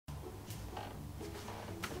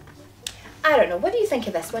I don't know. What do you think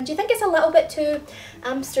of this one? Do you think it's a little bit too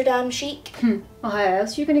Amsterdam chic? Well, how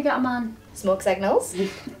else are you going to get a man? Smoke signals.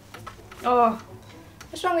 Oh.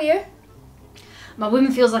 What's wrong with you? My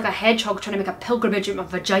woman feels like a hedgehog trying to make a pilgrimage at my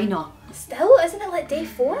vagina. Still? Isn't it like day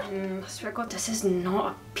 4? I swear to God, this is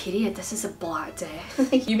not a period. This is a Black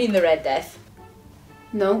Death. You mean the Red Death?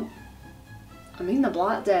 No. I mean the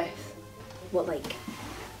Black Death. What, like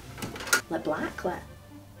black?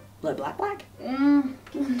 Like black?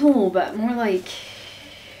 No, but more like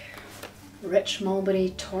rich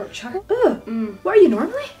mulberry torture. Ooh. What are you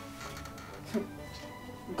normally?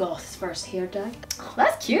 Goth's first hair dye. Oh,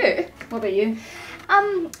 that's cute. What about you?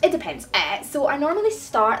 It depends. So I normally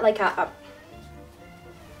start like a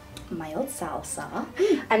mild salsa,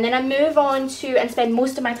 and then I move on to and spend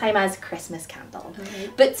most of my time as Christmas candle. Okay.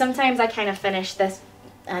 But sometimes I kind of finish this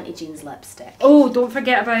Auntie Jean's lipstick. Oh, don't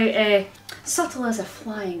forget about subtle as a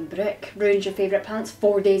flying brick. Ruins your favourite pants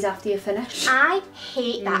 4 days after you finish. I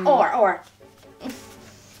hate that. Or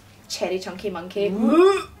cherry chunky monkey.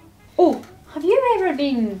 Oh, have you ever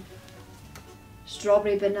been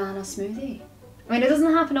strawberry banana smoothie? I mean, it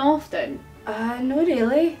doesn't happen often. No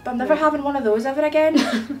really, but I'm never having one of those ever again.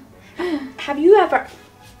 Have you ever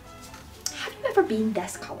been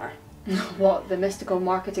this colour? What, the mystical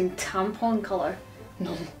marketing tampon colour?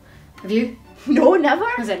 No. Have you? No, never.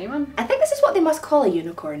 Has anyone? I think this is what they must call a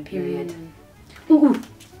unicorn period. Ooh.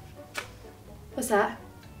 What's that?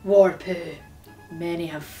 War poo. Many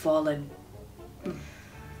have fallen.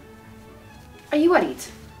 Are you worried?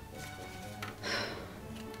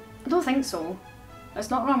 I don't think so. It's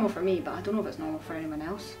not normal for me, but I don't know if it's normal for anyone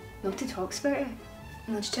else. Nobody talks about it.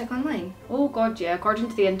 Let's check online. Oh god, yeah. According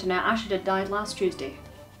to the internet, Ashley had died last Tuesday.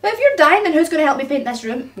 But if you're dying, then who's going to help me paint this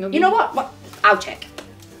room? Nobody. You know what? I'll check.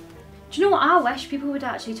 Do you know what? I wish people would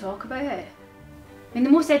actually talk about it. I mean, the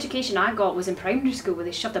most education I got was in primary school where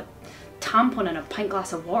they shoved a tampon in a pint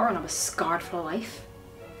glass of water and I was scarred for life.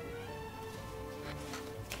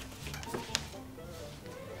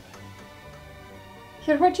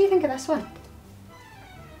 Here, what do you think of this one?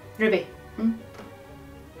 Ruby.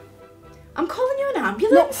 I'm calling you an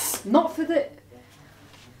ambulance. Not for the...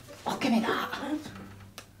 Oh, give me that.